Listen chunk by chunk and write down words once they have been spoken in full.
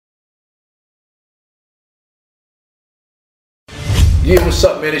Yeah, what's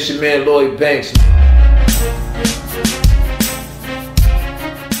up, man? It's your man Lloyd Banks. Yeah,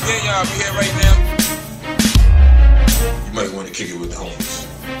 y'all be here right now. You might want to kick it with the homies.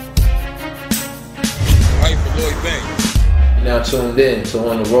 Right for Lloyd Banks. You're now tuned in to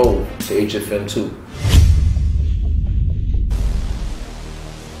On the Road to HFM2.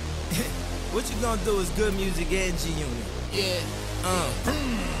 What you gonna do is good music and G-Unit. Yeah.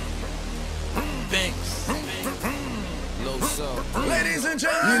 Banks. Low soul. Ladies and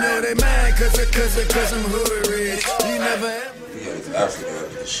gentlemen, you know they mad cause I'm hood rich. You never ever. We headed to Africa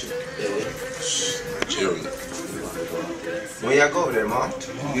after this shit. Nigeria. When y'all go over there, Mom? That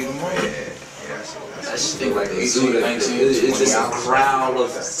shit like a zoo. It's just a crowd of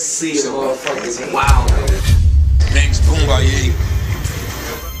sea of motherfuckers. Wow. Banks, boom, by ye.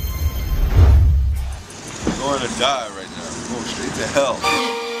 Going to die right now. Going straight to hell.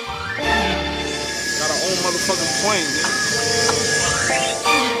 Got our own motherfucking plane, nigga.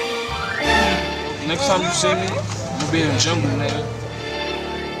 Next time you see me, I'm gonna be in the jungle, nigga.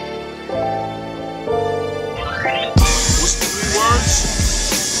 What's the 3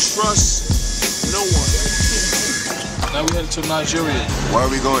 words? Trust no one. Now we headed to Nigeria. Why are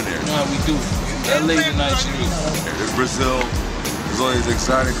we going there? Nah, we do. LA to Nigeria. There's Brazil. There's all these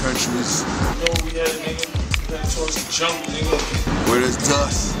exotic countries. You know where we headed, nigga? We headed towards the jungle, nigga. Where there's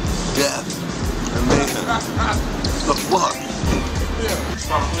dust, death, and mayhem. The fuck? Yeah. It's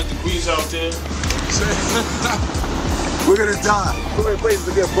about 100 degrees out there. We're gonna die. So many places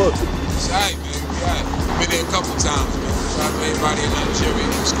to get booked. It's alright, man. We alright. Been there a couple times, man. Shout out to everybody in Nigeria.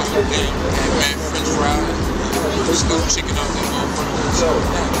 It's going down. And man, French fries. Still chicken out there, motherfucker.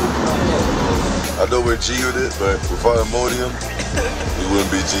 I know we're G-Unit, but without Imodium, we wouldn't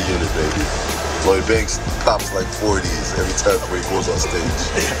be G-Unit, baby. Lloyd Banks pops like 40s every time he goes on stage.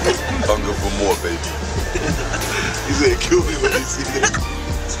 Hunger for more, baby. He said, kill me when he see that.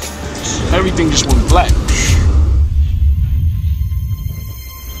 Everything just went black.